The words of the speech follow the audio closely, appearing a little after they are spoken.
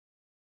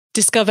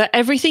Discover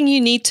everything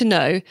you need to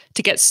know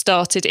to get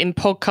started in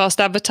podcast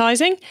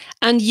advertising.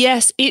 And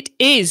yes, it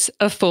is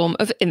a form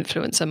of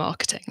influencer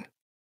marketing.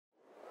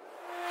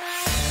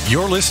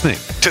 You're listening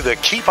to the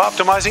Keep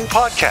Optimizing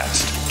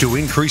podcast to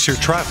increase your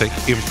traffic,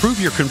 improve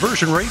your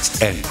conversion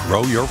rates, and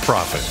grow your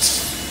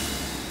profits.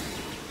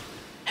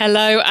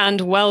 Hello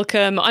and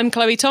welcome. I'm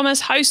Chloe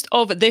Thomas, host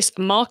of this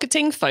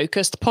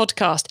marketing-focused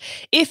podcast.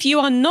 If you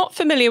are not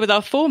familiar with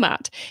our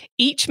format,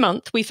 each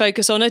month we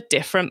focus on a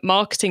different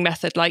marketing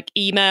method like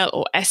email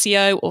or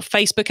SEO or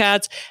Facebook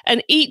ads,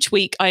 and each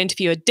week I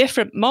interview a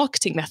different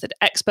marketing method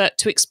expert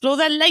to explore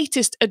their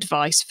latest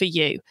advice for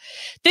you.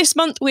 This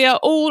month we are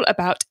all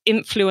about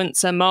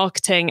influencer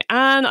marketing,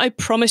 and I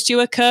promised you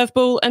a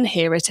curveball, and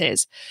here it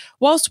is.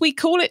 Whilst we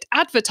call it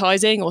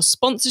advertising or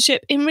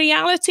sponsorship, in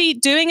reality,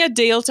 doing a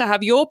deal to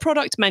have your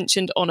product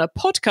mentioned on a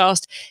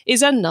podcast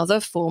is another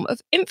form of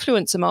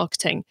influencer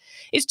marketing.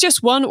 It's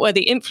just one where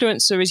the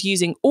influencer is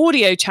using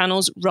audio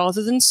channels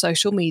rather than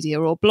social media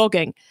or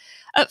blogging.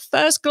 At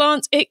first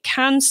glance, it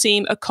can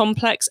seem a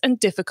complex and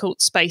difficult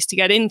space to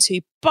get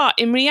into, but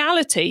in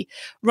reality,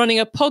 running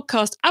a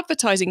podcast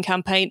advertising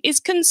campaign is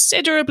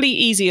considerably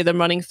easier than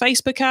running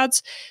Facebook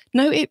ads.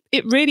 No, it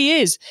really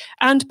is,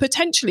 and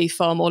potentially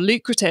far more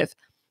lucrative.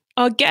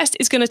 Our guest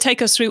is going to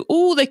take us through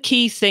all the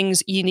key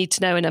things you need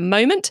to know in a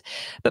moment,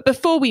 but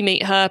before we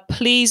meet her,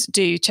 please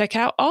do check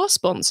out our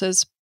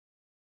sponsors.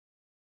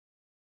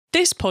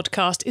 This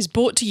podcast is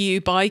brought to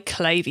you by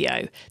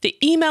Klaviyo, the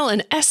email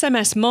and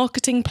SMS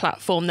marketing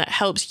platform that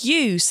helps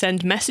you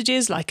send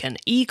messages like an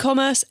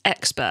e-commerce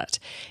expert,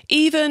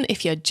 even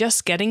if you're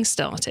just getting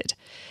started.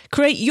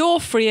 Create your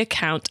free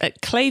account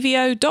at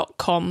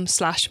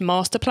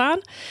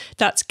klaviyo.com/masterplan.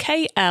 That's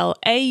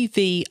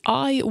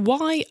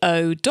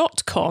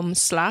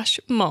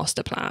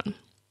KLAVIYO.com/masterplan.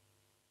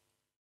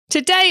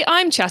 Today,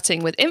 I'm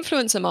chatting with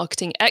influencer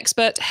marketing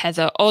expert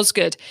Heather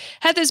Osgood.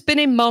 Heather's been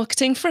in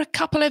marketing for a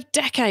couple of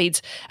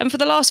decades and for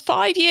the last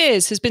 5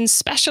 years has been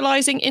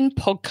specialising in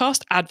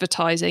podcast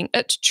advertising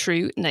at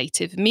True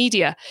Native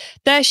Media.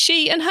 There,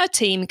 she and her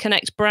team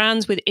connect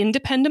brands with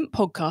independent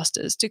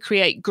podcasters to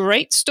create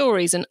great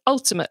stories and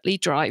ultimately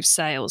drive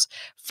sales.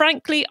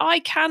 Frankly, I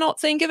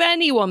cannot think of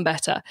anyone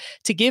better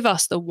to give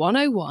us the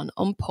 101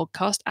 on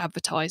podcast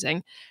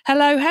advertising.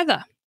 Hello,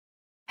 Heather.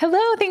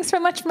 Hello, thanks so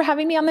much for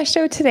having me on the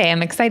show today.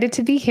 I'm excited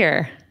to be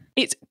here.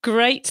 It's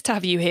great to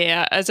have you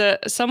here as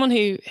someone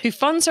who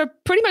funds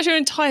pretty much her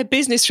entire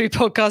business through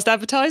podcast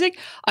advertising.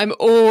 I'm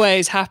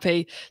always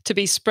happy to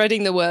be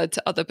spreading the word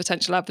to other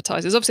potential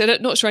advertisers. Obviously,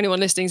 I'm not sure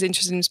anyone listening is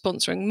interested in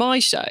sponsoring my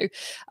show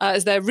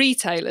as they're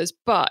retailers,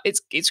 but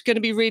it's going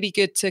to be really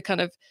good to kind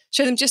of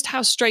show them just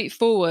how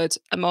straightforward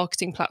a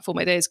marketing platform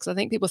it is, because I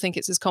think people think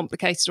it's as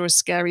complicated or as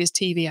scary as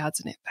TV ads,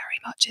 and it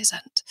very much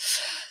isn't.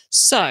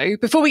 So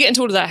before we get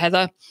into all of that,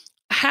 Heather,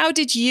 how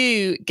did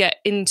you get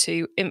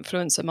into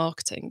influencer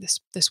marketing,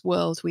 this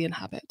world we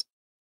inhabit?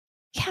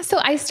 Yeah, so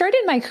I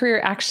started my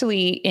career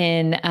actually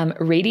in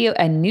radio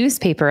and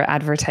newspaper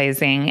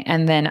advertising.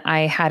 And then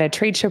I had a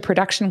trade show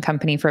production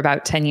company for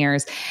about 10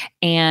 years.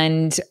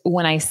 And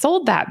when I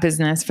sold that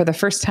business for the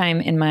first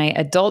time in my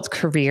adult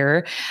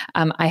career,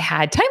 I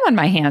had time on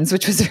my hands,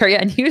 which was very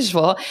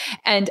unusual.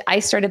 And I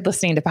started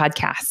listening to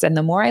podcasts. And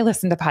the more I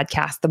listened to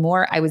podcasts, the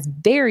more I was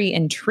very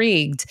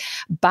intrigued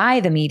by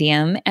the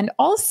medium. And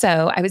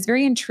also I was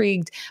very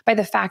intrigued by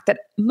the fact that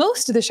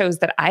most of the shows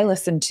that I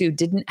listened to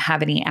didn't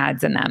have any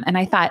ads in them.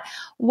 And I thought,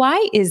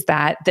 why is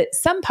that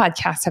some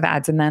podcasts have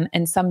ads in them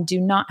and some do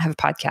not have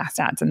podcast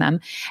ads in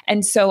them?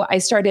 And so I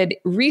started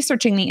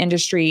researching the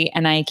industry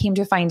and I came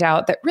to find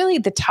out that really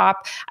the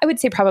top, I would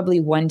say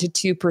probably 1%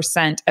 to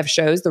 2% of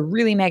shows, the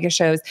really mega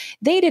shows,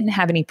 they didn't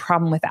have any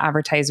problem with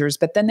advertisers,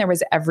 but then there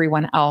was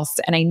everyone else.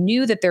 And I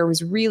knew that there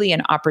was really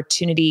an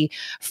opportunity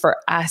for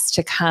us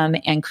to come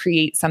and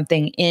create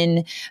something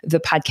in the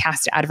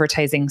podcast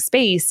advertising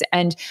space.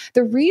 And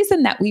the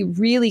reason that we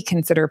really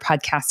consider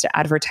podcast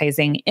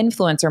advertising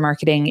influencer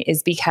marketing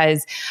is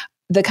because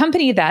the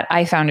company that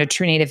I founded,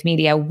 True Native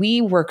Media,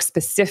 we work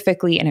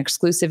specifically and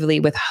exclusively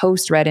with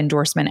host-read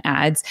endorsement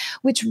ads,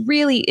 which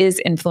really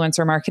is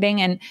influencer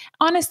marketing and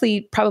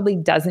honestly probably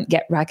doesn't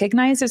get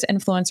recognized as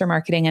influencer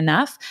marketing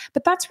enough.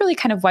 But that's really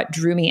kind of what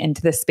drew me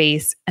into the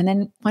space. And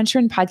then once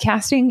you're in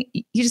podcasting,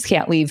 you just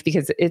can't leave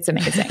because it's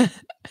amazing.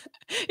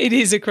 It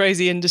is a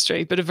crazy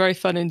industry, but a very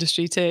fun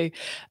industry too.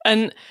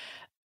 And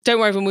don't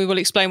worry, we will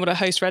explain what a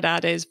host-read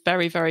ad is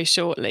very, very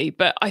shortly.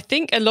 But I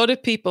think a lot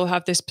of people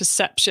have this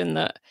perception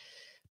that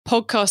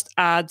podcast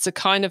ads are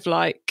kind of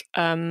like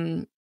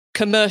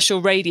commercial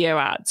radio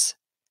ads.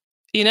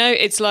 You know,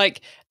 it's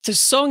like the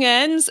song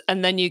ends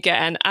and then you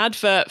get an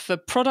advert for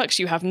products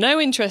you have no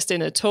interest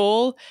in at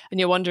all. And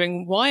you're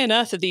wondering, why on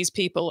earth are these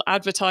people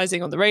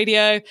advertising on the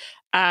radio?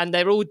 And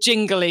they're all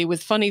jingly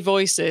with funny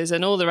voices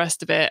and all the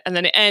rest of it. And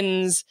then it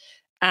ends,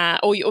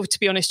 or to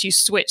be honest, you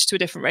switch to a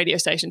different radio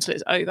station till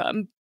it's over.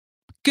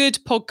 Good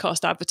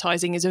podcast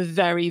advertising is a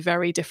very,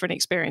 very different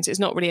experience. It's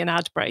not really an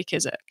ad break,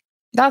 is it?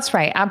 That's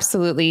right.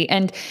 Absolutely.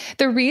 And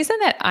the reason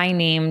that I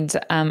named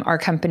our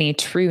company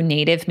True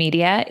Native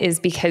Media is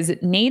because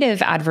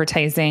native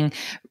advertising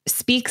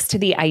speaks to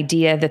the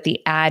idea that the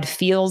ad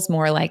feels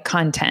more like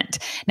content.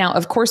 Now,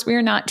 of course,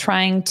 we're not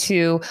trying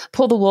to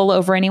pull the wool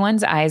over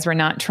anyone's eyes. We're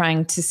not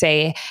trying to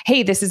say,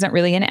 hey, this isn't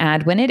really an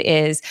ad when it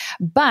is,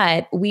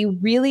 but we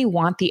really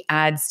want the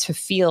ads to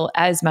feel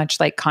as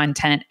much like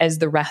content as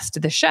the rest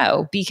of the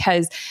show,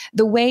 because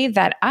the way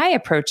that I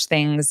approach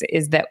things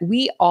is that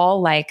we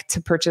all like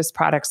to purchase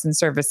products and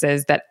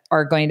services that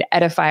are going to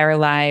edify our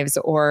lives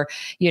or,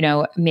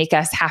 make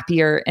us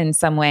happier in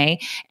some way.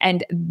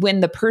 And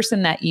when the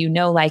person that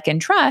like,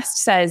 and trust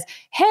says,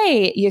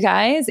 hey, you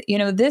guys,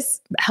 this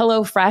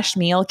HelloFresh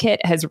meal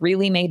kit has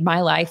really made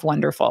my life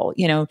wonderful.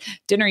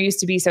 Dinner used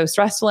to be so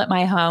stressful at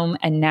my home,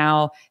 and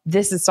now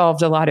this has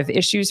solved a lot of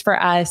issues for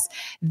us.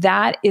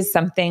 That is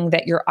something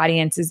that your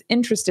audience is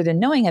interested in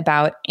knowing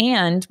about.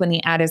 And when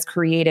the ad is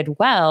created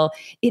well,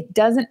 it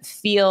doesn't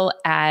feel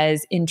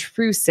as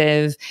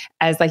intrusive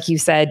as, like you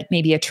said,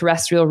 maybe a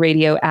terrestrial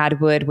radio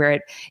ad would,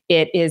 where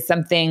it is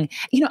something,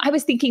 I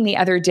was thinking the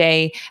other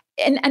day,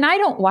 and I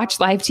don't watch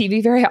live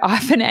TV very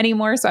often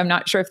anymore, so I'm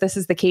not sure if this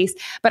is the case.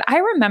 But I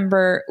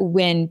remember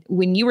when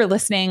you were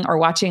listening or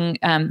watching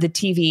the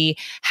TV,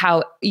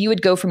 how you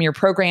would go from your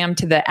program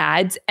to the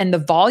ads, and the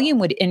volume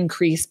would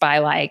increase by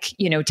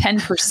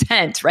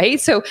 10%, right?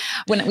 So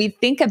when we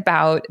think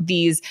about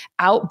these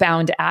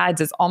outbound ads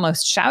as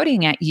almost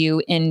shouting at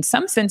you, in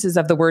some senses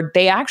of the word,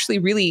 they actually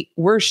really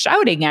were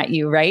shouting at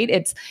you, right?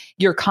 It's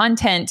your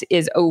content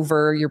is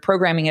over, your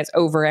programming is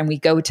over, and we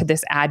go to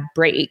this ad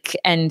break.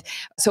 And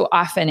so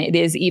often it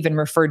is even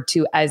referred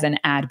to as an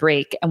ad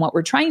break. And what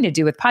we're trying to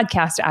do with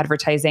podcast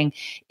advertising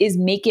is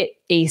make it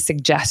a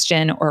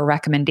suggestion or a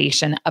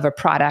recommendation of a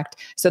product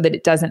so that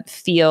it doesn't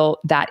feel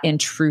that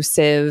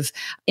intrusive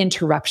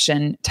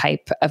interruption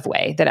type of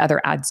way that other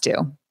ads do.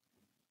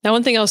 Now,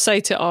 one thing I'll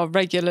say to our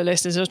regular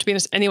listeners, or to be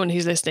honest, anyone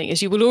who's listening,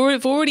 is you will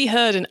have already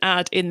heard an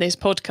ad in this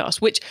podcast,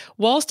 which,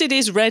 whilst it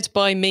is read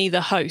by me, the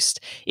host,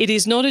 it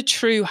is not a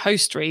true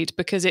host read,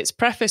 because it's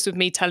prefaced with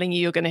me telling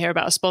you you're going to hear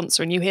about a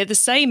sponsor, and you hear the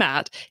same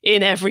ad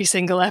in every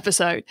single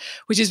episode,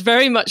 which is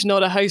very much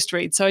not a host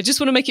read. So I just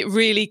want to make it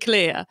really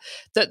clear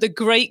that the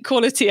great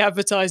quality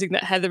advertising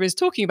that Heather is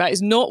talking about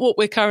is not what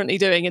we're currently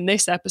doing in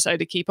this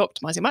episode of Keep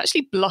Optimizing. I'm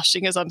actually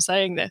blushing as I'm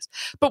saying this,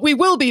 but we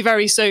will be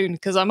very soon,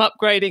 because I'm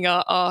upgrading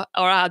our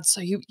ads.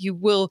 So you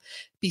will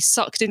be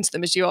sucked into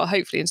them, as you are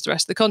hopefully into the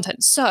rest of the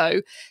content.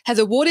 So,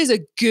 Heather, what is a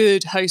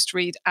good host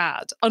read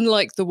ad,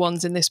 unlike the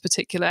ones in this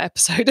particular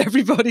episode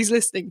everybody's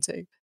listening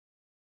to?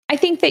 I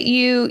think that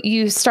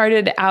you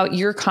started out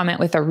your comment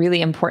with a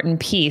really important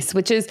piece,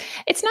 which is,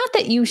 it's not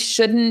that you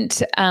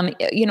shouldn't,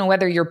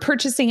 whether you're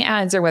purchasing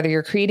ads or whether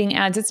you're creating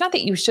ads, it's not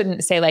that you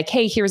shouldn't say like,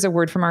 hey, here's a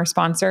word from our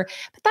sponsor,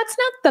 but that's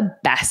not the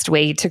best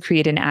way to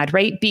create an ad,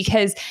 right?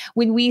 Because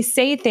when we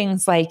say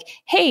things like,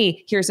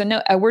 hey, here's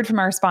a word from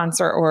our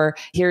sponsor, or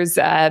here's,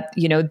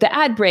 the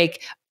ad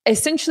break,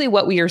 essentially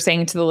what we are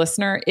saying to the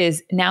listener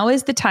is, now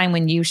is the time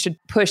when you should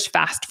push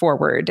fast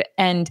forward.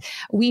 And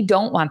we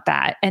don't want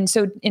that. And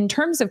so in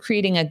terms of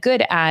creating a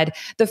good ad,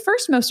 the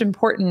first most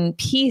important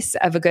piece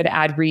of a good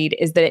ad read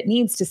is that it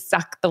needs to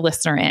suck the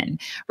listener in,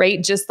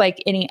 right? Just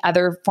like any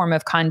other form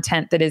of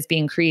content that is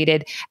being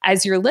created.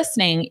 As you're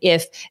listening,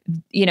 if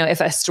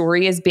a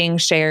story is being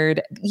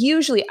shared,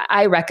 usually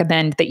I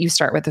recommend that you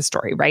start with a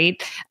story,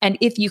 right? And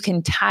if you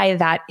can tie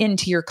that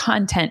into your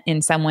content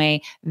in some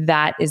way,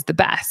 that is the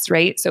best,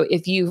 right? So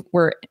if you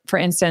were, for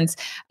instance,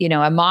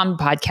 a mom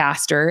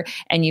podcaster,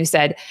 and you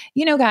said,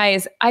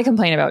 guys, I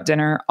complain about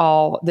dinner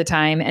all the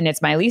time, and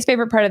it's my least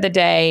favorite part of the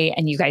day.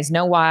 And you guys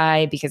know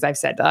why, because I've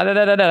said da da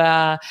da da da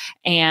da.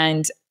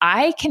 And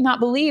I cannot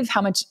believe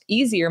how much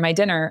easier my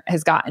dinner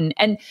has gotten.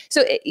 And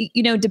so,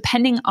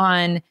 depending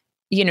on,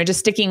 just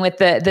sticking with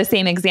the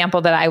same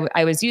example that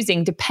I was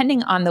using,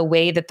 depending on the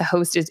way that the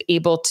host is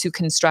able to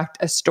construct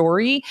a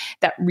story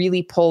that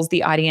really pulls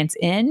the audience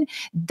in,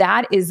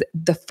 that is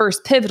the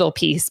first pivotal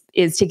piece,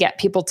 is to get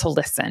people to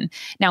listen.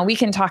 Now, we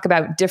can talk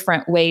about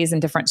different ways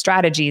and different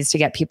strategies to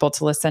get people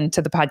to listen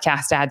to the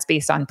podcast ads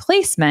based on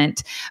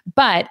placement,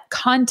 but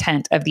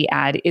content of the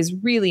ad is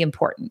really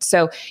important.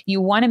 So you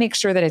want to make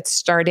sure that it's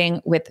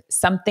starting with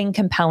something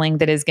compelling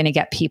that is going to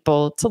get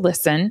people to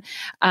listen.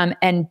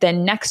 And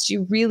then next,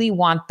 you really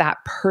want that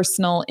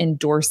personal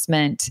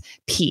endorsement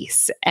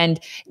piece.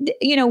 And,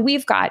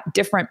 we've got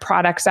different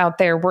products out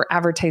there. We're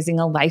advertising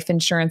a life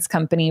insurance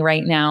company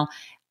right now.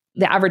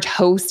 The average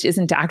host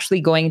isn't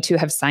actually going to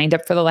have signed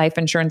up for the life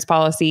insurance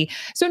policy.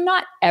 So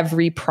not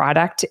every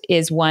product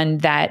is one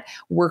that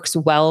works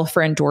well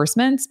for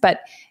endorsements. But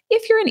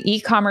if you're an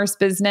e-commerce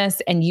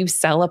business and you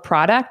sell a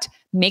product,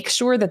 make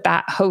sure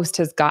that host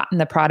has gotten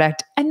the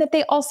product and that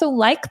they also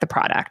like the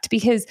product,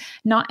 because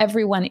not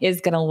everyone is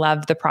going to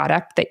love the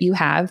product that you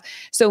have.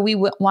 So we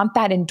want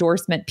that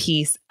endorsement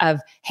piece of,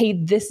 hey,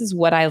 this is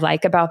what I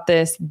like about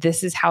this.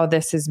 This is how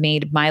this has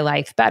made my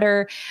life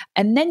better.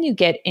 And then you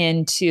get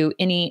into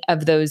any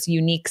of those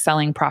unique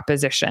selling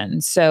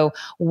propositions. So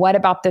what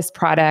about this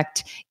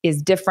product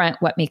is different?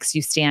 What makes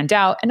you stand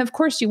out? And of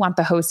course, you want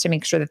the host to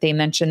make sure that they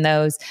mention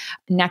those.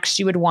 Next,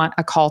 you would want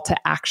a call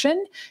to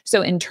action.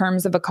 So in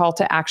terms of a call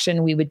to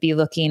action, we would be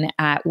looking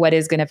at what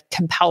is going to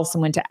compel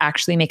someone to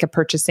actually make a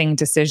purchasing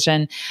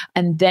decision.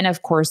 And then,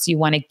 of course, you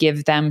want to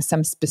give them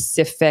some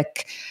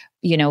specific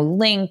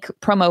link,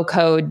 promo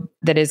code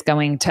that is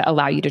going to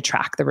allow you to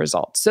track the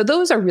results. So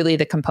those are really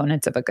the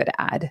components of a good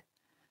ad.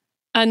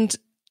 And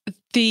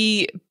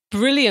the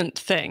brilliant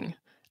thing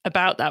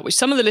about that, which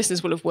some of the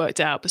listeners will have worked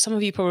out, but some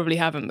of you probably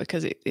haven't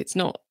because it's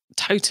not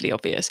totally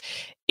obvious,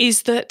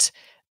 is that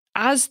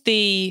as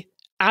the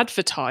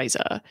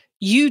advertiser,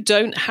 you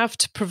don't have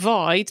to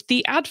provide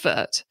the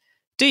advert,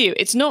 do you?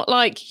 It's not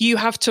like you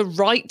have to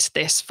write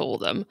this for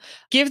them.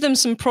 Give them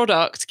some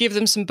product, give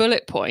them some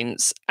bullet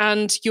points,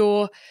 and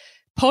your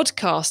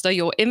podcaster,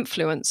 your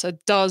influencer,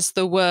 does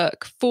the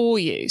work for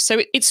you.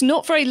 So it's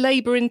not very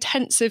labor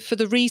intensive for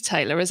the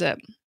retailer, is it?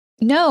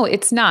 No,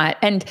 it's not.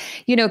 And,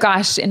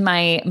 gosh, in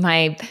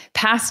my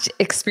past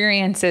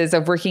experiences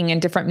of working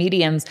in different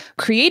mediums,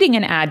 creating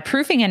an ad,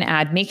 proofing an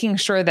ad, making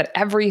sure that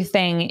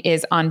everything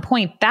is on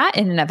point, that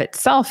in and of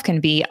itself can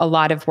be a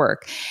lot of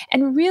work.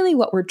 And really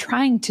what we're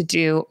trying to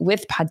do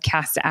with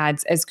podcast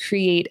ads is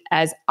create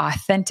as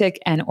authentic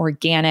and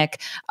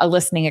organic a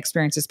listening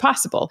experience as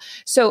possible.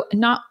 So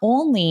not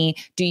only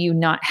do you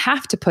not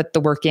have to put the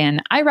work in,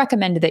 I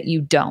recommend that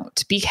you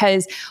don't,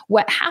 because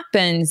what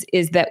happens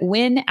is that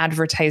when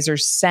advertisers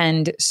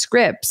send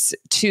scripts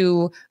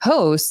to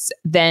hosts,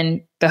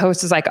 then the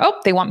host is like, oh,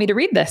 they want me to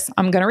read this.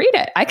 I'm going to read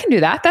it. I can do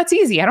that. That's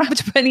easy. I don't have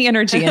to put any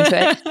energy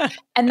into it.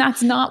 And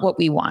that's not what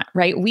we want,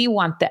 right? We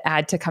want the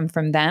ad to come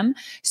from them.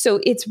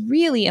 So it's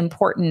really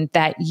important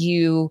that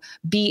you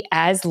be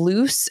as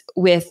loose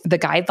with the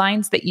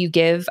guidelines that you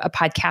give a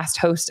podcast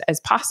host as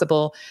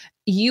possible.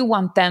 You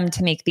want them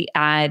to make the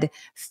ad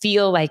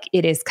feel like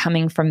it is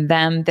coming from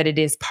them, that it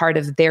is part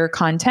of their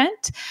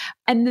content.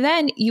 And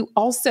then you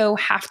also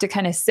have to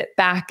kind of sit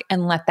back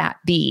and let that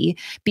be,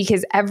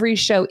 because every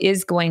show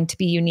is going to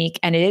be unique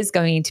and it is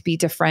going to be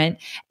different.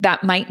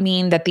 That might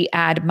mean that the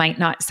ad might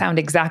not sound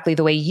exactly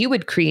the way you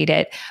would create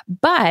it.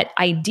 But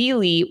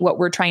ideally, what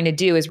we're trying to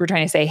do is we're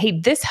trying to say, hey,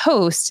 this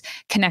host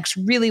connects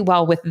really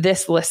well with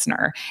this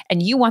listener,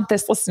 and you want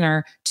this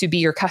listener to be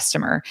your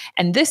customer.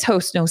 And this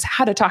host knows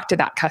how to talk to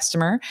that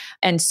customer.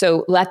 And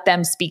so let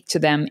them speak to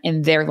them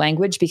in their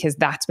language, because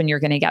that's when you're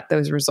going to get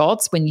those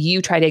results. When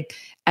you try to,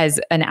 as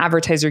an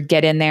advertiser,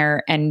 get in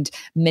there and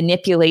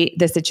manipulate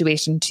the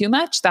situation too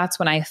much, that's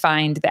when I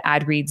find the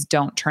ad reads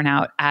don't turn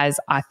out as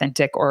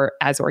authentic or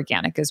as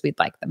organic as we'd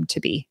like them to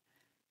be.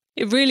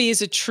 It really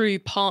is a true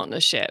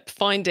partnership,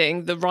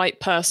 finding the right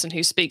person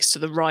who speaks to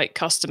the right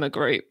customer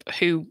group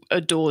who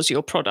adores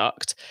your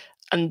product.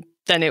 And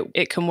then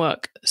it can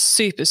work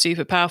super,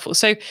 super powerful.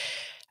 So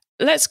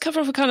let's cover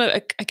off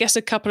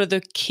a couple of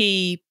the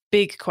key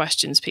big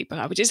questions people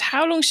have, which is,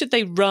 how long should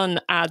they run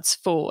ads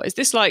for? Is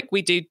this like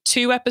we do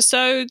 2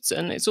 episodes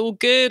and it's all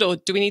good, or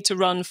do we need to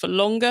run for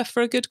longer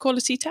for a good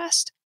quality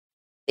test?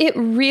 It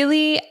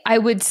really, I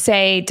would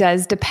say,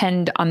 does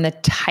depend on the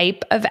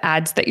type of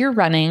ads that you're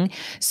running.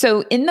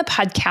 So in the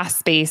podcast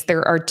space,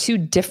 there are 2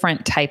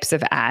 different types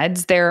of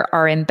ads. There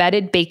are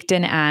embedded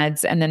baked-in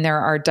ads, and then there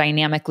are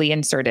dynamically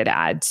inserted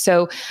ads.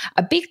 So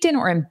a baked-in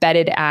or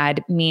embedded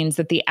ad means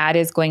that the ad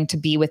is going to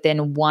be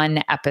within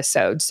one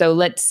episode. So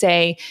let's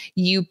say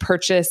you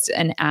purchased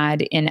an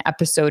ad in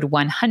episode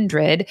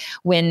 100.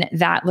 When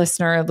that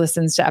listener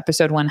listens to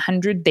episode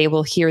 100, they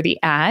will hear the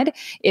ad.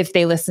 If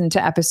they listen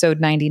to episode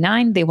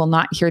 99, they will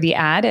not hear the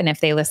ad. And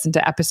if they listen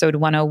to episode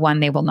 101,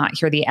 they will not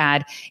hear the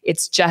ad.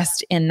 It's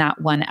just in that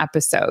one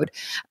episode.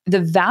 The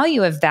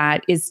value of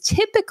that is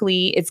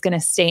typically it's going to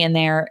stay in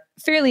there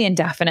fairly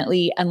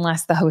indefinitely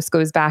unless the host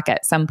goes back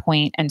at some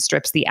point and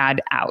strips the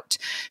ad out.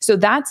 So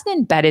that's an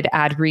embedded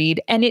ad read,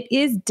 and it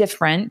is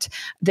different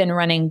than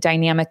running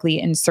dynamically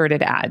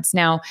inserted ads.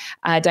 Now,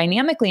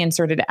 dynamically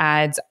inserted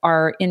ads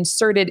are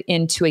inserted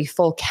into a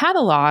full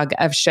catalog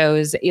of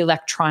shows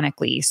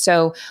electronically.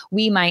 So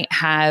we might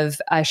have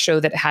a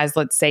show that has,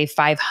 let's say,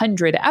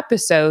 500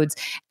 episodes,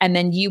 and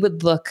then you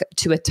would look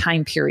to a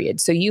time period.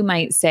 So you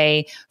might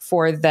say,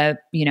 for the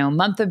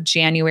month of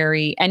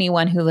January,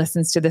 anyone who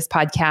listens to this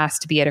podcast,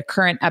 to be at a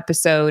current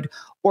episode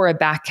or a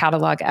back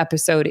catalog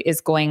episode,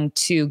 is going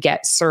to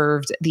get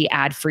served the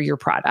ad for your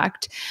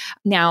product.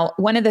 Now,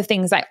 one of the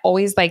things I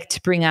always like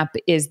to bring up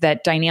is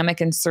that dynamic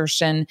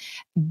insertion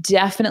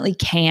definitely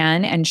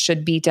can and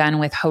should be done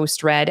with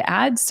host read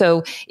ads.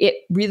 So it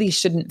really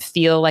shouldn't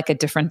feel like a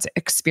different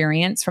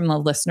experience from the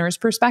listener's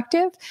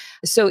perspective.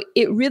 So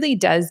it really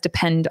does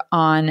depend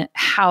on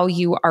how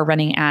you are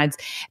running ads,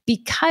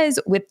 because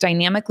with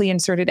dynamically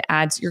inserted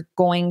ads, you're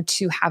going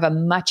to have a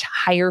much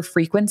higher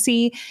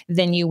frequency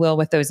than you will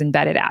with those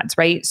embedded ads,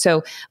 right?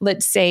 So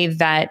let's say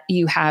that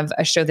you have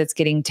a show that's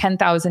getting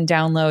 10,000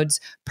 downloads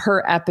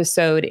per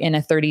episode in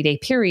a 30-day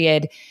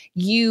period.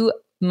 You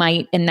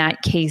might, in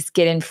that case,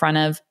 get in front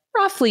of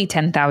roughly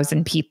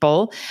 10,000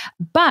 people.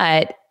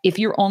 But if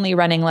you're only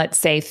running, let's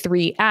say,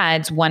 3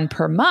 ads, 1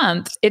 per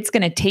month, it's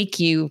going to take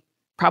you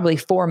probably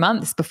 4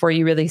 months before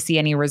you really see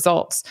any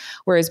results.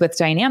 Whereas with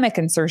dynamic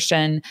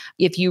insertion,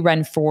 if you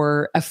run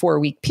for a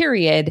 4-week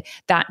period,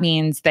 that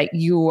means that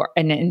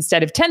and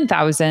instead of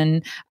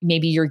 10,000,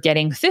 maybe you're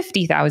getting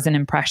 50,000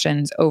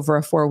 impressions over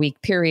a 4-week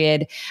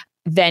period.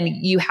 Then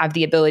you have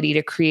the ability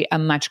to create a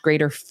much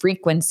greater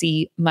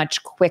frequency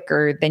much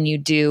quicker than you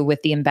do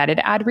with the embedded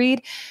ad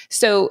read.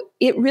 So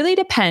it really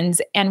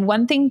depends. And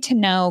one thing to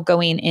know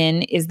going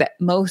in is that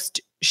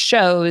most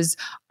shows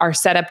are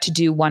set up to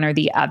do one or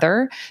the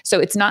other. So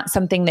it's not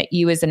something that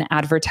you as an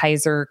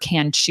advertiser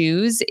can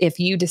choose. If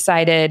you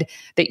decided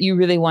that you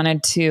really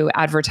wanted to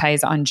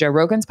advertise on Joe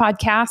Rogan's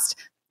podcast,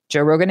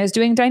 Joe Rogan is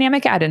doing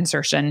dynamic ad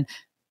insertion.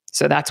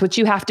 So that's what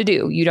you have to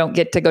do. You don't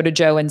get to go to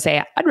Joe and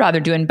say, I'd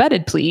rather do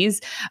embedded, please.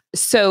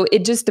 So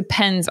it just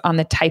depends on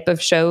the type of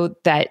show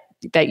that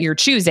you're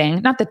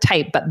choosing, not the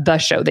type, but the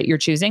show that you're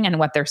choosing and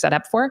what they're set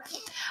up for.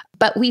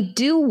 But we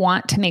do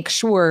want to make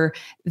sure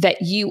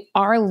that you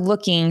are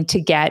looking to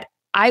get,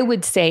 I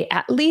would say,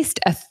 at least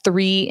a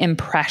 3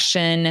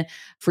 impression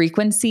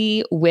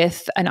frequency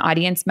with an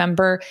audience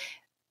member.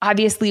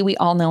 Obviously, we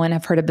all know and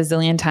have heard a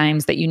bazillion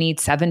times that you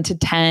need 7 to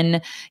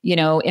 10,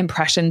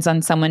 impressions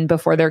on someone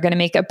before they're going to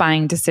make a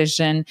buying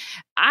decision.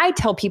 I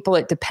tell people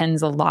it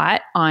depends a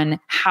lot on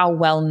how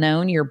well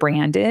known your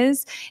brand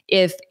is.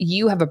 If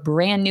you have a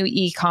brand new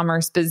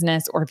e-commerce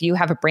business, or if you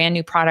have a brand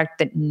new product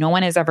that no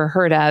one has ever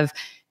heard of,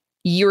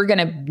 you're going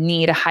to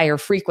need a higher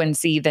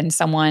frequency than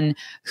someone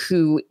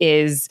who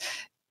is,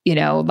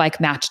 like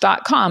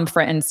Match.com,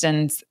 for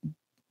instance.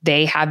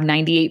 They have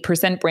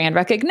 98% brand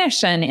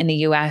recognition in the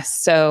US,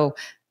 so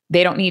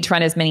they don't need to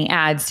run as many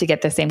ads to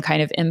get the same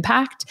kind of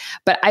impact.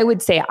 But I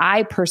would say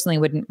I personally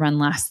wouldn't run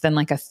less than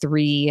like a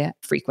 3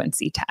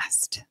 frequency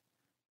test.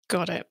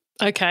 Got it.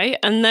 Okay.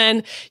 And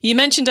then you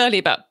mentioned earlier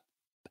about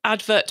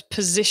advert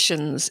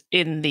positions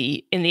in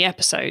the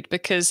episode,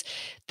 because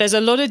there's a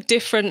lot of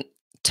different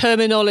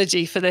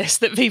terminology for this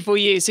that people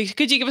use. So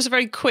could you give us a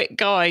very quick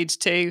guide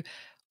to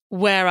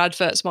where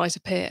adverts might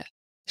appear?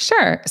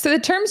 Sure. So the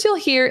terms you'll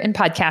hear in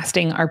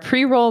podcasting are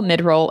pre-roll,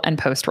 mid-roll, and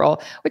post-roll,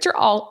 which are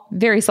all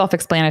very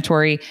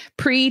self-explanatory.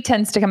 Pre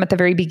tends to come at the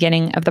very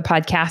beginning of the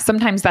podcast.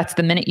 Sometimes that's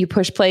the minute you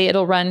push play,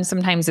 it'll run.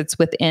 Sometimes it's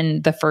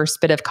within the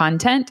first bit of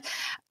content.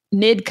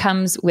 Mid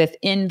comes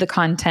within the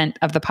content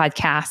of the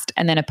podcast,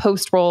 and then a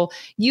post-roll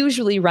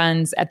usually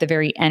runs at the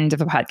very end of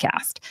the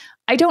podcast.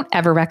 I don't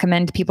ever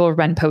recommend people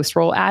run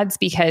post-roll ads,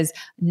 because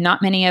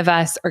not many of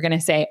us are going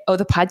to say, oh,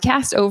 the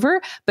podcast's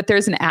over, but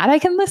there's an ad I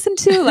can listen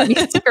to. Let me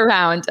stick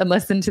around and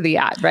listen to the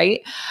ad,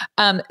 right?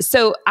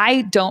 So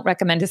I don't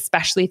recommend,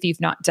 especially if you've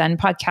not done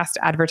podcast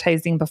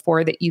advertising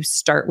before, that you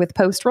start with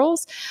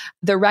post-rolls.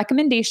 The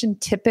recommendation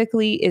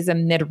typically is a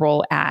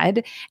mid-roll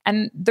ad.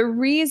 And the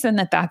reason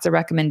that that's a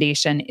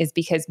recommendation is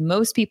because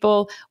most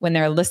people, when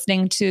they're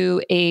listening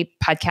to a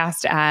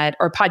podcast ad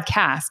or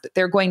podcast,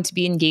 they're going to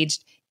be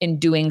engaged in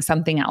doing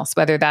something else,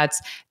 whether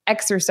that's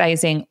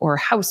exercising or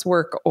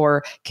housework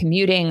or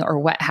commuting or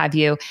what have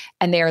you.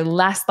 And they are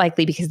less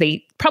likely, because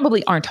they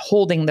probably aren't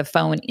holding the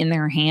phone in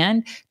their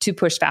hand, to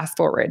push fast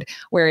forward.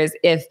 Whereas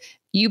if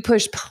you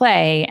push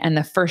play and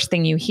the first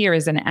thing you hear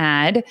is an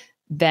ad,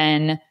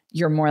 then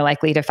you're more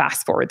likely to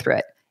fast forward through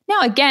it.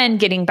 Now, again,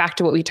 getting back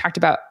to what we talked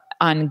about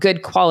on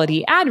good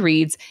quality ad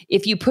reads,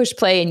 if you push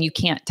play and you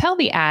can't tell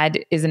the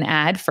ad is an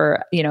ad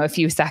for, a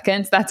few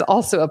seconds, that's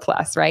also a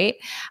plus, right?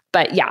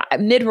 But yeah,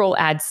 mid-roll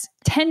ads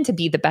tend to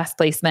be the best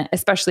placement,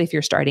 especially if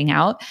you're starting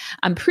out.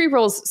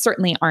 Pre-rolls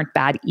certainly aren't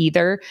bad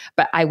either,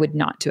 but I would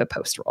not do a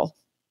post-roll.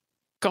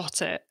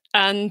 Got it.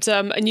 And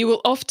you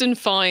will often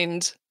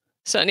find,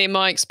 certainly in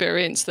my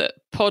experience, that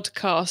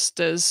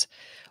podcasters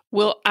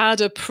will add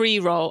a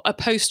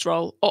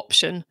post-roll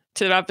option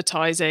to their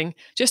advertising,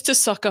 just to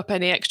suck up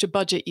any extra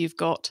budget you've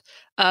got.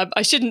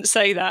 I shouldn't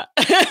say that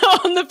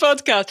on the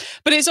podcast,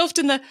 but it's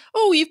often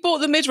you've bought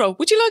the mid-roll.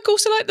 Would you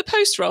also like the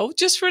post-roll,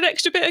 just for an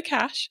extra bit of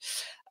cash?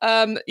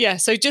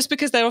 So just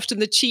because they're often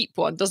the cheap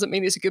one doesn't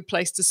mean it's a good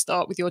place to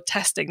start with your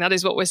testing. That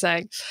is what we're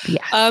saying.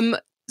 Yeah.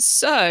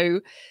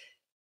 So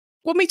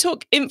when we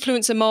talk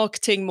influencer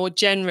marketing more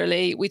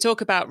generally, we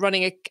talk about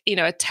running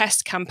a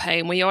test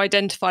campaign where you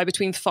identify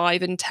between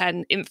 5 and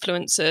 10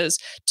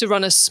 influencers to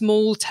run a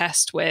small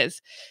test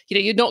with.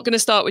 You're not going to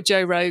start with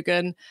Joe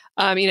Rogan.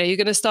 You're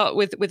going to start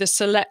with a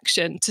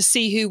selection to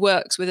see who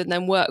works with, and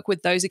then work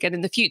with those again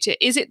in the future.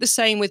 Is it the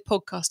same with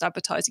podcast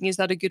advertising? Is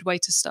that a good way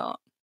to start?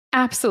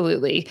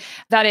 Absolutely.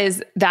 That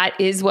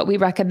is what we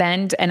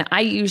recommend. And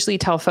I usually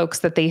tell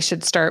folks that they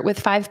should start with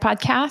 5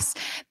 podcasts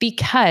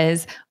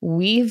because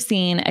we've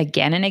seen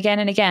again and again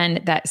and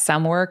again that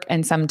some work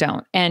and some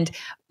don't. And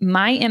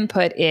my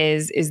input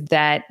is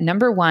that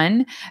number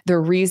one, the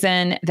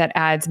reason that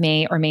ads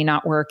may or may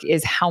not work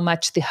is how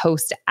much the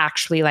host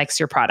actually likes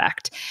your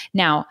product.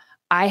 Now,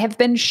 I have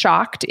been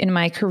shocked in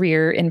my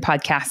career in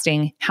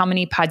podcasting how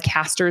many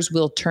podcasters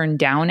will turn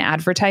down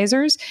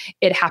advertisers.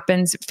 It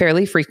happens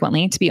fairly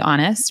frequently, to be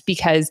honest,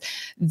 because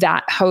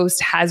that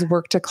host has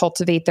worked to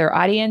cultivate their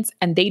audience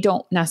and they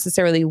don't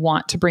necessarily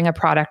want to bring a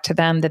product to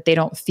them that they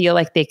don't feel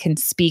like they can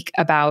speak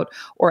about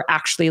or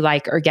actually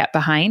like or get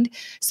behind.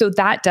 So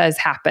that does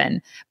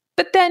happen.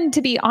 But then,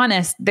 to be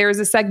honest, there's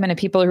a segment of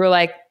people who are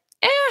like,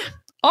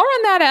 I'll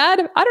run that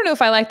ad. I don't know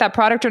if I like that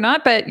product or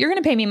not, but you're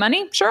going to pay me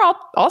money. Sure,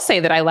 I'll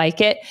say that I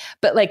like it.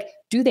 But like,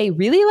 do they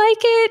really like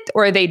it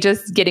or are they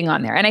just getting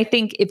on there? And I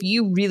think if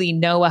you really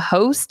know a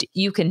host,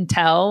 you can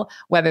tell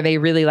whether they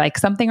really like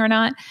something or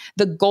not.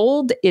 The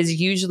gold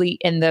is usually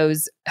in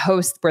those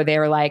hosts where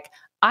they're like,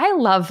 I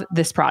love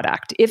this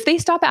product. If they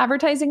stop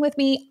advertising with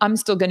me, I'm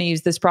still going to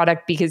use this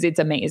product because it's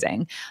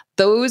amazing.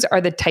 Those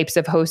are the types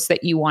of hosts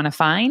that you want to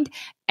find,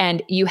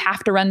 and you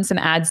have to run some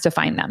ads to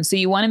find them. So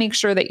you want to make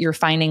sure that you're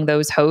finding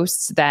those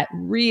hosts that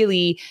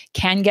really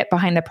can get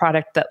behind the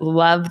product, that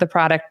love the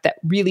product, that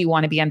really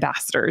want to be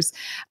ambassadors.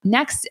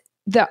 Next,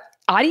 the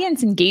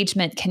audience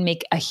engagement can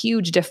make a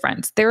huge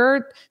difference. There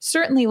are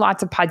certainly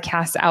lots of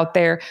podcasts out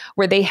there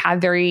where they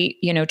have very,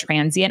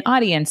 transient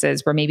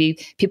audiences where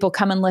maybe people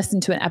come and listen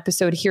to an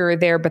episode here or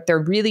there, but they're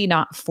really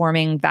not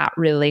forming that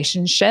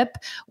relationship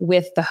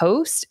with the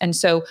host. And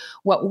so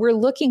what we're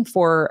looking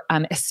for,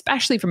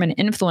 especially from an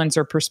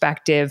influencer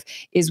perspective,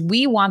 is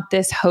we want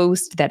this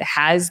host that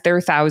has their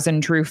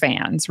 1,000 true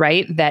fans,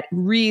 right? That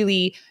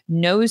really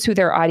knows who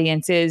their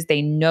audience is.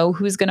 They know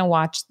who's going to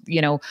watch,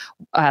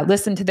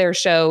 listen to their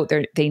show.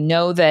 They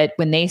know that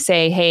when they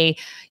say, hey,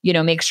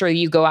 make sure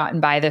you go out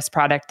and buy this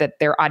product, that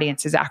their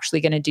audience is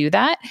actually going to do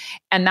that.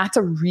 And that's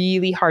a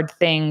really hard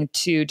thing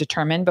to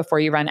determine before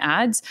you run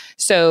ads.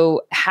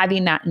 So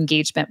having that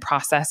engagement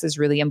process is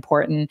really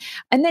important.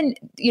 And then,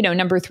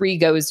 number 3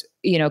 goes,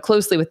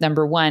 closely with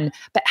number 1,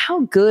 but how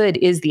good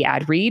is the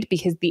ad read?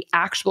 Because the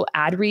actual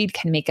ad read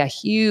can make a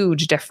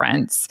huge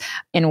difference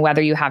in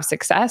whether you have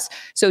success.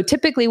 So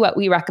typically what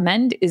we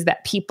recommend is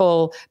that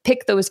people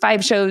pick those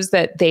 5 shows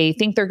that they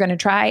think they're going to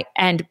try.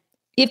 And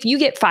if you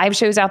get 5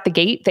 shows out the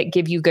gate that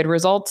give you good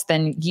results,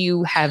 then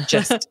you have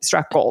just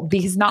struck gold,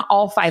 because not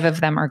all 5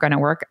 of them are going to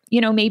work.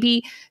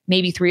 Maybe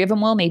 3 of them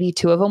will, maybe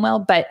 2 of them will,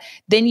 but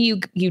then you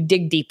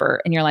dig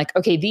deeper and you're like,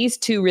 okay, these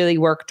 2 really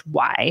worked.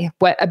 Why?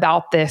 What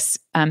about this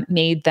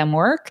made them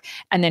work?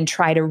 And then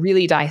try to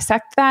really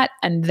dissect that.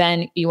 And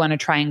then you want to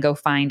try and go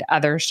find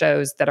other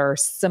shows that are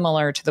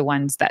similar to the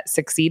ones that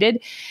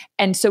succeeded.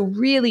 And so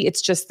really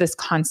it's just this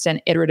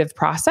constant iterative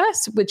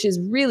process, which is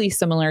really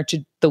similar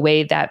to the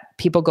way that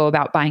people go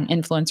about buying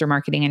influencer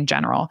marketing in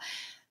general.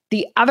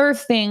 The other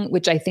thing,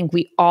 which I think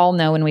we all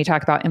know when we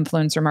talk about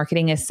influencer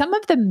marketing, is some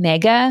of the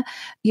mega,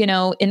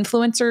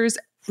 influencers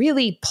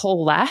really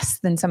pull less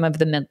than some of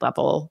the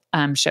mid-level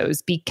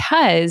shows,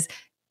 because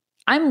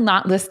I'm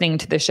not listening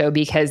to the show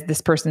because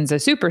this person's a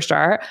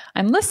superstar.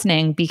 I'm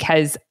listening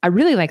because I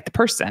really like the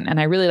person and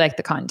I really like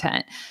the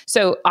content.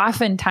 So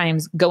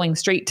oftentimes going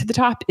straight to the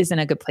top isn't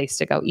a good place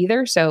to go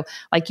either. So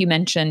like you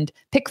mentioned,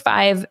 pick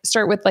 5,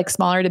 start with like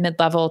smaller to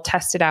mid-level,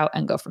 test it out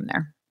and go from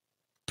there.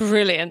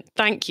 Brilliant.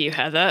 Thank you,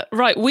 Heather.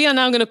 Right, we are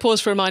now going to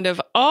pause for a reminder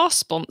of our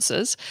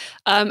sponsors,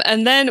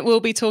 and then we'll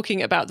be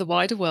talking about the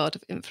wider world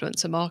of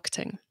influencer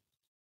marketing.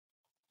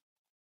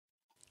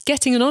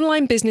 Getting an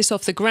online business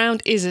off the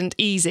ground isn't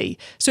easy.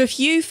 So if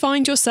you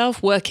find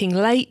yourself working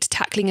late,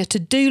 tackling a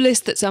to-do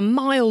list that's a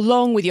mile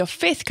long with your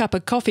 5th cup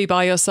of coffee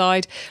by your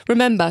side,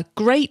 remember,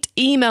 great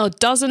email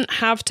doesn't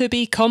have to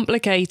be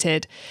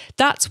complicated.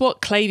 That's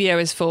what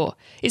Klaviyo is for.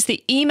 It's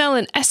the email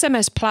and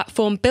SMS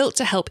platform built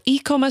to help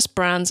e-commerce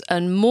brands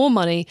earn more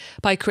money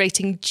by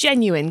creating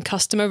genuine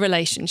customer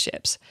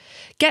relationships.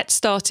 Get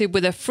started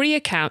with a free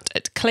account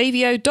at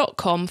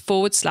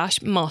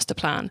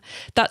klaviyo.com/masterplan.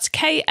 That's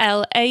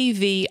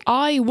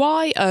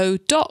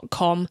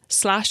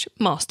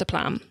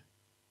KLAVIYO.com/masterplan.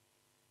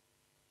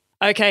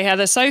 Okay,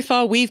 Heather, so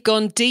far we've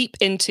gone deep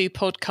into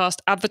podcast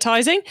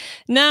advertising.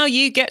 Now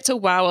you get to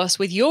wow us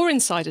with your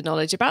insider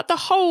knowledge about the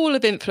whole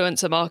of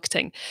influencer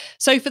marketing.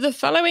 So for the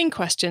following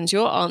questions,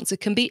 your answer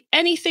can be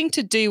anything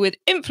to do with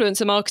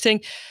influencer marketing,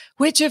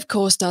 which of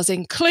course does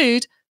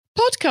include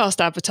podcast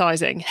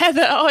advertising.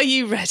 Heather, are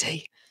you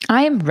ready?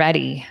 I am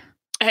ready.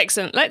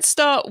 Excellent. Let's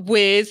start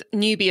with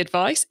newbie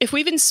advice. If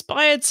we've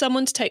inspired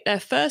someone to take their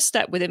first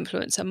step with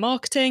influencer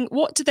marketing,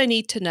 what do they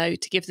need to know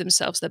to give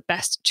themselves the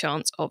best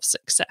chance of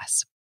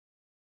success?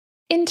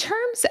 In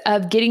terms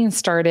of getting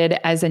started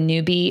as a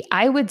newbie,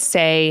 I would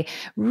say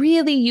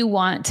really you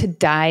want to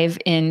dive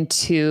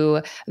into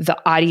the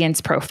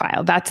audience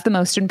profile. That's the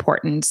most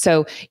important.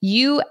 So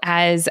you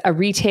as a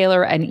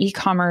retailer, an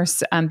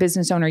e-commerce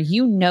business owner,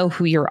 you know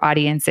who your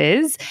audience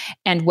is.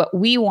 And what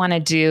we want to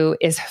do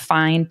is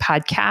find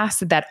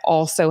podcasts that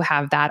also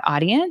have that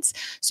audience.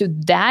 So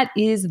that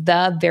is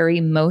the very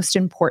most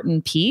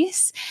important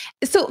piece.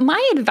 So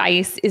my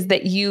advice is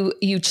that you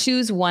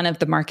choose one of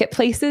the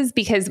marketplaces,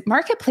 because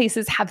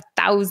marketplaces have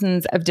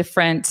thousands of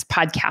different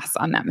podcasts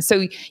on them.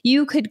 So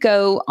you could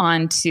go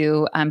on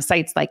to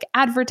sites like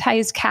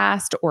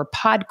AdvertiseCast or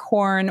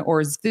Podcorn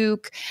or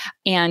Zvook,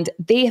 and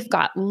they've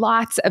got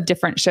lots of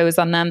different shows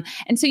on them.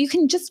 And so you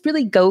can just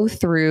really go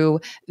through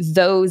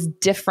those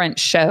different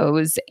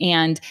shows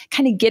and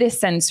kind of get a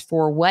sense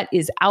for what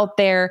is out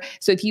there.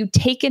 So if you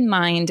take in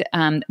mind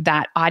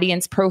that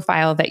audience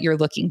profile that you're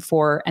looking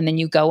for, and then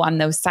you go on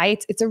those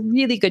sites, it's a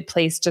really good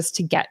place just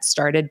to get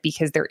started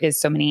because there is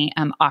so many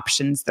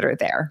options that are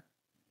there.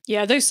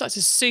 Yeah, those sites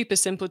are super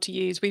simple to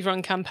use. We've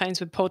run campaigns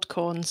with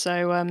Podcorn.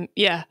 So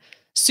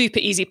super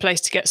easy place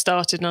to get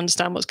started and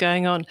understand what's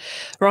going on.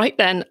 Right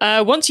then,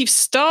 once you've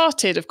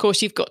started, of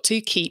course, you've got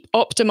to keep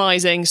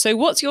optimizing. So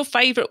what's your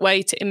favorite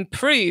way to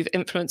improve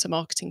influencer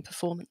marketing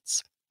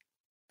performance?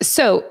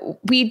 So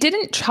we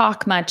didn't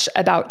talk much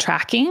about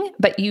tracking,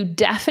 but you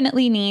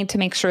definitely need to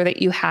make sure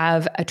that you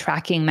have a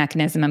tracking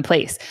mechanism in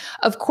place.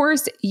 Of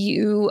course,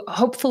 you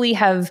hopefully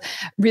have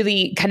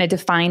really kind of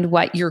defined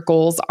what your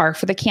goals are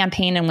for the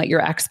campaign and what your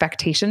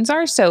expectations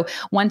are. So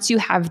once you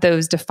have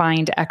those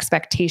defined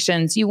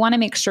expectations, you want to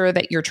make sure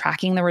that you're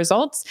tracking the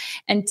results.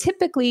 And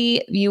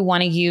typically you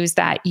want to use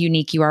that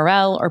unique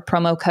URL or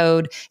promo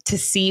code to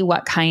see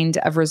what kind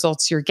of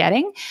results you're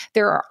getting.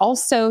 There are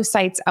also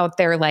sites out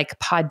there like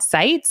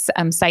Podsites.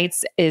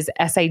 Sites is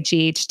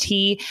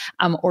SIGHT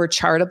or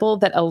Chartable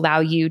that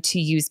allow you to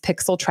use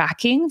pixel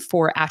tracking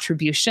for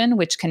attribution,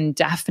 which can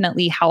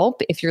definitely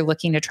help if you're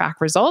looking to track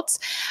results.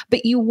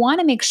 But you want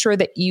to make sure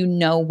that you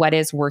know what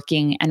is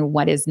working and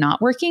what is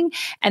not working.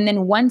 And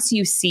then once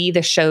you see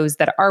the shows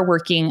that are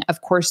working,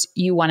 of course,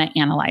 you want to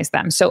analyze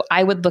them. So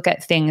I would look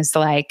at things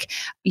like,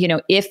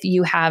 if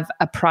you have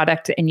a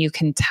product and you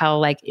can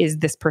tell, like, is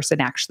this person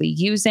actually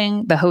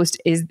using the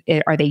host?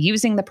 Are they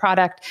using the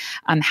product?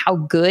 How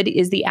good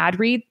is the ad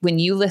read? When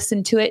you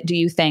listen to it, do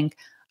you think,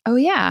 oh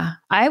yeah,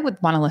 I would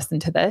want to listen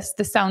to this.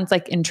 This sounds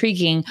like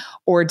intriguing,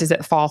 or does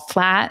it fall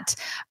flat?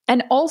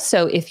 And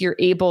also, if you're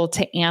able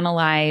to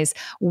analyze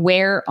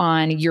where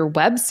on your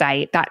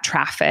website that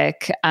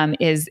traffic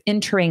is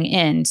entering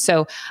in.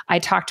 So I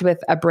talked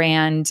with a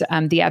brand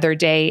the other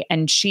day,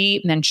 and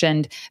she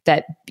mentioned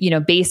that,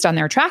 based on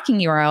their tracking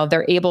URL,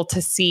 they're able to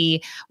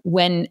see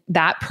when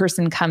that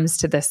person comes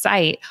to the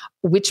site,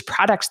 which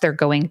products they're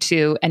going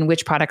to and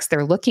which products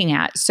they're looking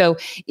at. So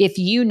if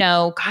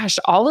gosh,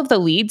 all of the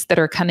leads that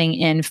are coming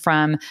in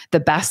from the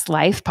Best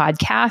Life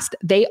podcast,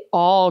 they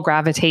all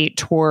gravitate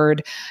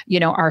toward,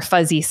 our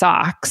fuzzy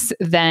socks,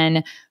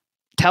 then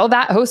tell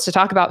that host to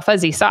talk about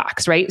fuzzy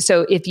socks, right?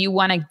 So if you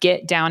want to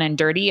get down and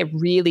dirty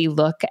and really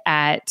look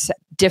at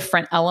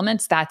different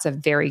elements, that's a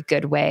very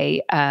good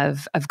way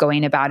of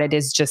going about it,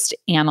 is just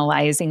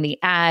analyzing the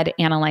ad,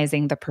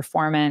 analyzing the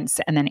performance,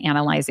 and then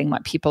analyzing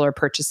what people are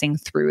purchasing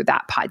through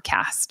that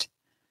podcast.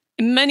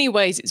 In many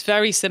ways, it's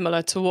very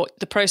similar to what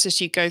the process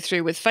you go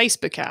through with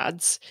Facebook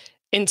ads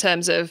in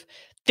terms of,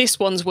 this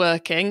one's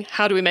working.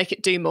 How do we make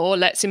it do more?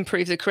 Let's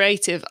improve the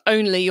creative.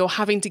 Only you're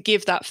having to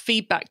give that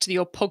feedback to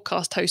your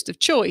podcast host of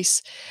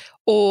choice,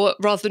 or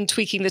rather than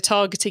tweaking the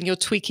targeting, you're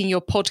tweaking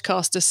your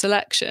podcaster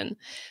selection.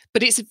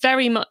 But it's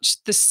very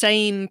much the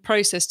same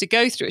process to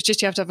go through. It's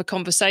just you have to have a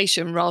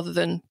conversation rather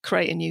than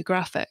create a new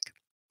graphic.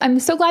 I'm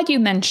so glad you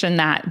mentioned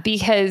that,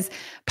 because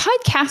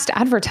podcast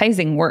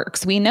advertising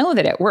works. We know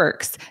that it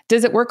works.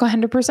 Does it work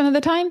 100% of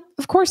the time?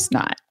 Of course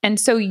not. And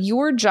so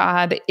your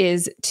job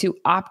is to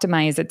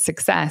optimize its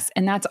success.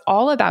 And that's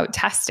all about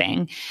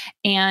testing.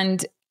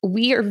 And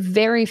we are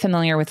very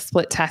familiar with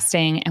split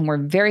testing, and we're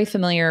very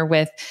familiar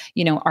with,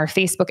 our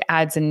Facebook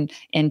ads and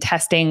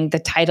testing the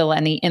title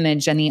and the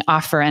image and the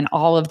offer and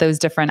all of those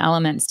different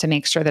elements to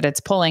make sure that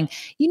it's pulling.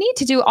 You need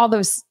to do all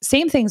those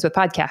same things with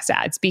podcast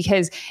ads,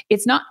 because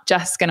it's not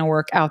just going to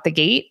work out the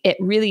gate. It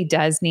really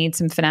does need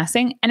some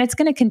finessing, and it's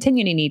going to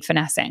continue to need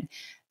finessing.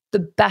 The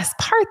best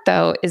part,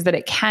 though, is that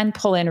it can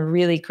pull in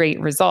really great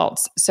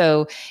results.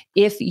 So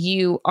if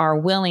you are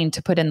willing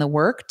to put in the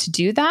work to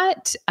do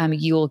that,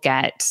 you'll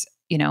get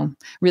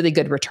really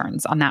good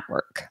returns on that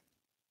work.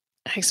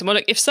 Excellent. Well,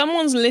 look, if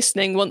someone's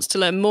listening wants to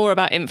learn more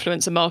about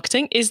influencer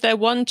marketing, is there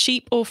one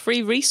cheap or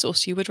free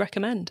resource you would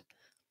recommend?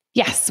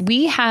 Yes,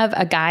 we have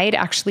a guide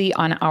actually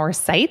on our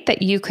site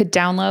that you could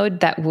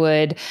download that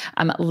would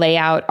lay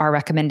out our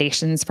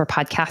recommendations for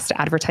podcast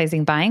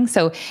advertising buying.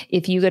 So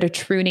if you go to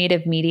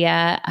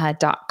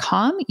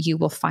truenativemedia.com, you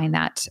will find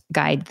that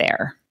guide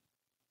there.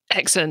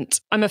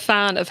 Excellent. I'm a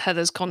fan of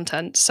Heather's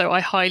content, so I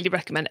highly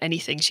recommend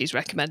anything she's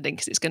recommending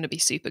because it's going to be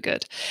super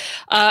good.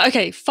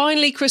 Okay,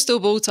 finally, crystal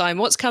ball time.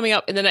 What's coming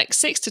up in the next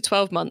 6 to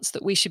 12 months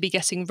that we should be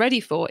getting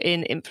ready for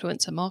in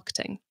influencer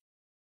marketing?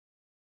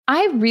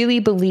 I really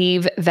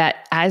believe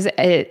that as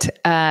it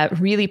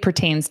really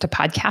pertains to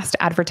podcast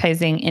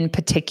advertising in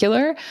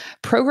particular,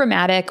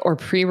 programmatic or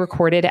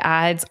pre-recorded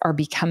ads are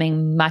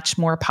becoming much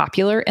more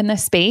popular in the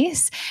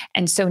space.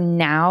 And so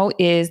now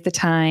is the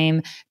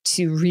time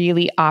to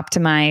really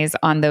optimize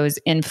on those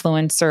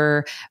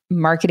influencer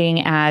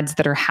marketing ads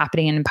that are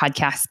happening in the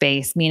podcast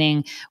space,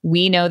 meaning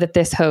we know that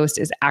this host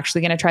is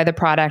actually going to try the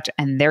product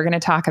and they're going to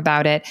talk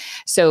about it.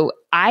 So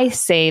I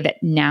say that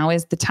now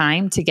is the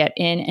time to get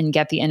in and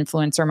get the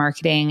influencer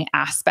marketing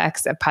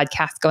aspects of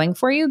podcasts going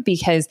for you,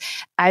 because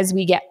as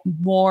we get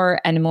more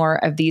and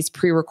more of these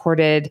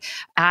pre-recorded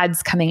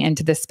ads coming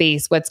into the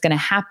space, what's going to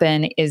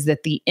happen is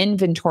that the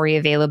inventory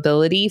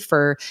availability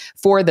for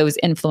those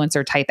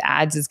influencer type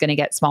ads is going to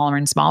get smaller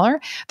and smaller.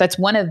 That's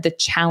one of the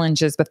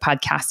challenges with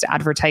podcast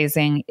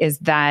advertising, is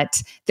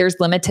that there's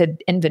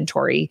limited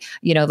inventory.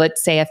 You know,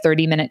 let's say a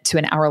 30-minute to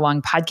an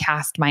hour-long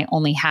podcast might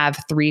only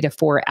have 3 to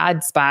 4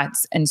 ad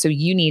spots. And so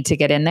you need to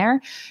get in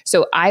there.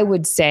 So I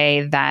would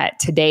say that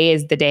today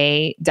is the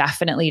day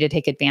definitely to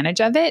take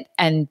advantage of it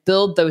and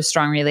build those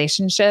strong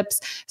relationships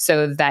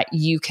so that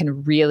you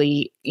can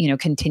really,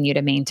 continue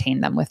to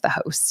maintain them with the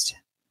host.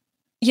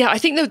 Yeah, I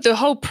think the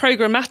whole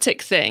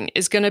programmatic thing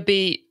is going to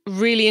be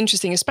really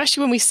interesting,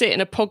 especially when we sit in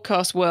a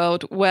podcast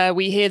world where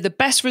we hear the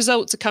best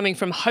results are coming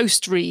from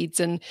host reads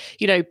and,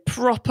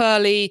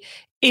 properly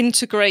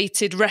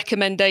integrated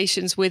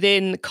recommendations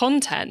within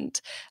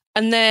content.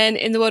 And then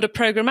in the world of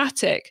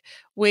programmatic,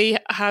 we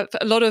have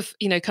a lot of,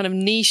 kind of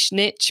niche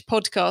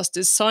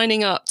podcasters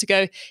signing up to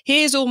go,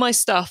 here's all my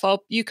stuff.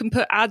 You can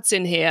put ads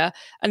in here.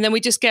 And then we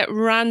just get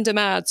random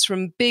ads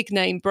from big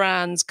name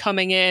brands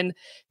coming in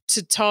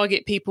to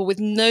target people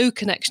with no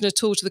connection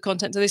at all to the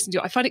content to listen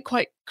to. I find it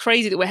quite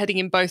crazy that we're heading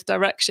in both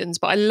directions,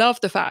 but I love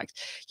the fact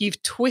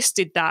you've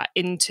twisted that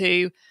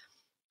into,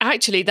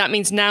 actually, that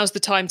means now's the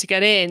time to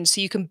get in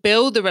so you can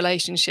build the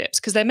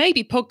relationships, because there may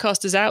be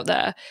podcasters out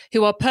there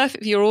who are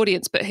perfect for your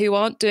audience, but who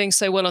aren't doing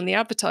so well on the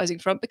advertising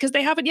front because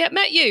they haven't yet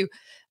met you,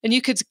 and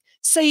you could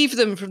save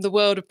them from the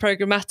world of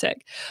programmatic.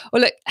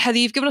 Well, look, Heather,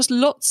 you've given us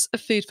lots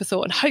of food for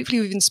thought, and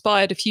hopefully we've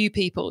inspired a few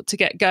people to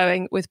get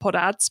going with pod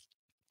ads.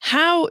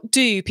 How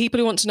do people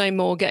who want to know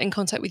more get in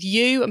contact with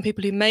you, and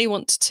people who may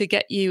want to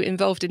get you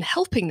involved in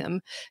helping them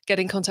get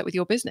in contact with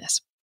your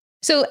business?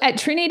 So at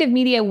True Native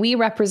Media, we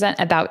represent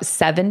about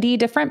 70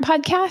 different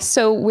podcasts.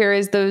 So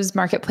whereas those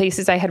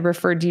marketplaces I had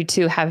referred you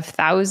to have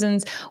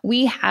thousands,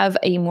 we have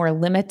a more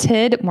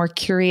limited, more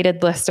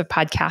curated list of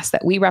podcasts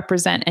that we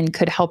represent and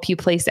could help you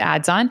place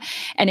ads on.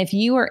 And if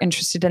you are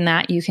interested in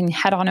that, you can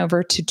head on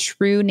over to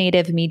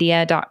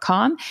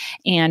truenativemedia.com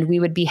and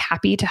we would be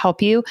happy to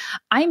help you.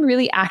 I'm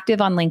really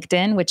active on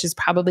LinkedIn, which is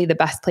probably the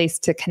best place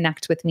to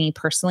connect with me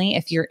personally.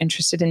 If you're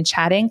interested in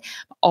chatting,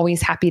 I'm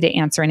always happy to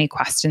answer any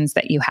questions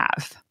that you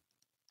have.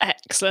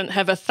 Excellent,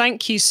 Heather.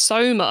 Thank you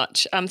so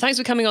much. Thanks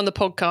for coming on the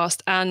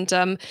podcast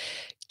and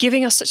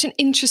giving us such an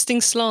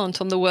interesting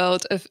slant on the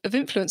world of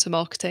influencer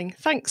marketing.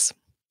 Thanks.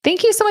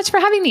 Thank you so much for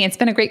having me. It's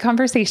been a great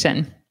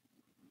conversation.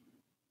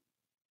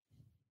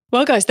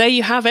 Well, guys, there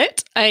you have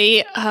it.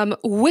 A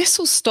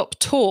whistle-stop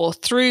tour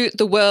through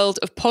the world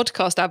of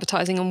podcast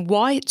advertising and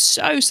why it's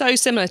so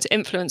similar to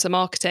influencer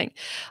marketing.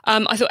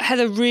 I thought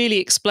Heather really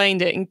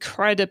explained it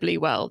incredibly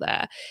well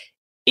there.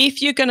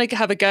 If you're going to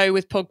have a go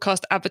with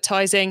podcast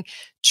advertising,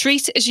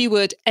 treat it as you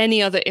would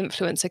any other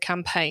influencer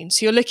campaign.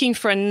 So you're looking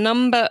for a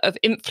number of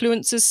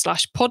influencers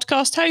 /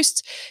 podcast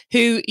hosts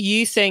who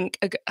you think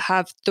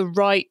have the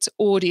right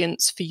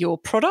audience for your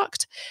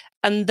product.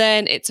 And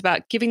then it's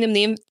about giving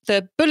them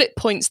the bullet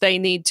points they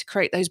need to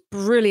create those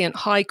brilliant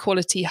high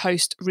quality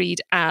host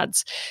read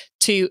ads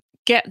to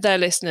get their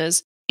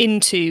listeners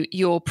into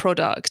your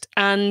product.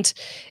 And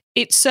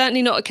it's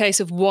certainly not a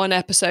case of one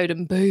episode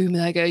and boom,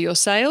 there go your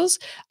sales.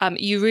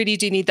 You really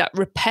do need that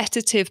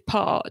repetitive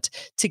part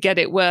to get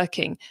it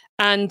working.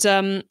 And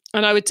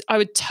I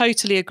would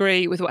totally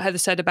agree with what Heather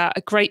said about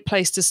a great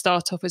place to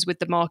start off is with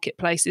the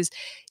marketplaces.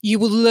 You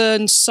will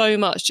learn so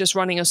much just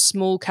running a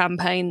small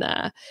campaign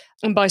there.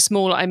 And by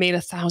small, I mean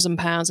 £1,000,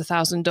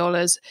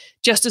 $1,000.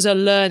 Just as a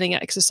learning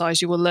exercise,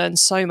 you will learn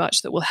so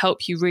much that will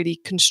help you really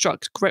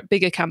construct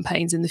bigger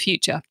campaigns in the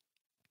future.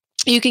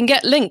 You can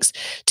get links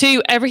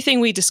to everything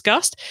we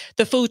discussed,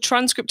 the full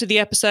transcript of the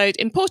episode,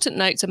 important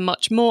notes and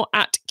much more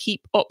at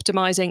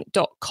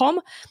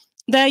keepoptimizing.com.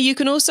 There you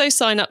can also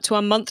sign up to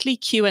our monthly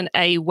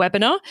Q&A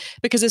webinar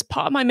because as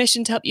part of my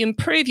mission to help you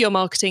improve your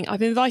marketing,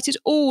 I've invited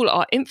all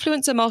our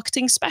influencer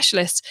marketing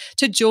specialists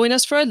to join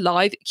us for a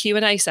live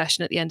Q&A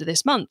session at the end of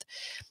this month.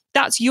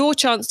 That's your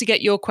chance to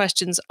get your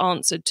questions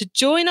answered. To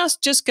join us,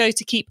 just go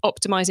to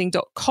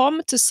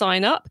keepoptimizing.com to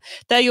sign up.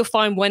 There you'll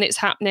find when it's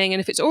happening.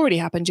 And if it's already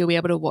happened, you'll be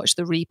able to watch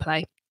the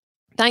replay.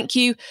 Thank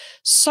you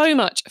so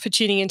much for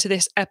tuning into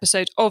this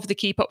episode of the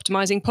Keep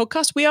Optimizing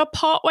podcast. We are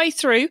partway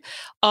through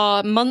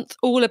our month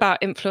all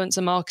about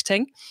influencer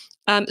marketing.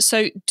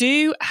 So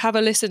do have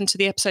a listen to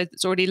the episode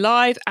that's already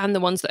live and the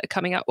ones that are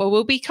coming up, where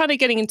we'll be kind of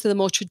getting into the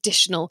more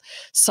traditional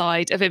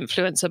side of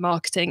influencer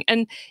marketing.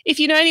 And if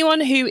you know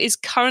anyone who is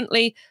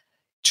currently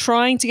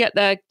trying to get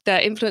their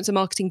influencer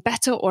marketing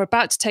better or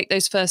about to take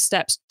those first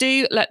steps,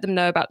 do let them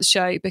know about the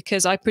show,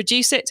 because I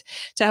produce it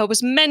to help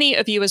as many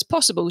of you as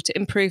possible to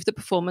improve the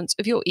performance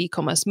of your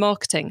e-commerce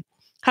marketing.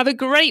 Have a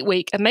great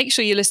week and make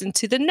sure you listen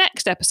to the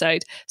next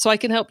episode so I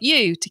can help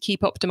you to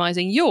keep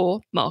optimizing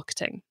your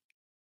marketing.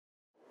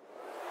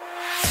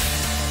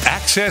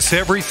 Access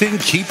everything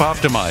Keep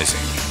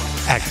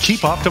Optimizing at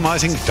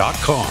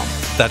keepoptimizing.com.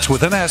 That's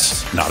with an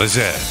S, not a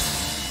Z.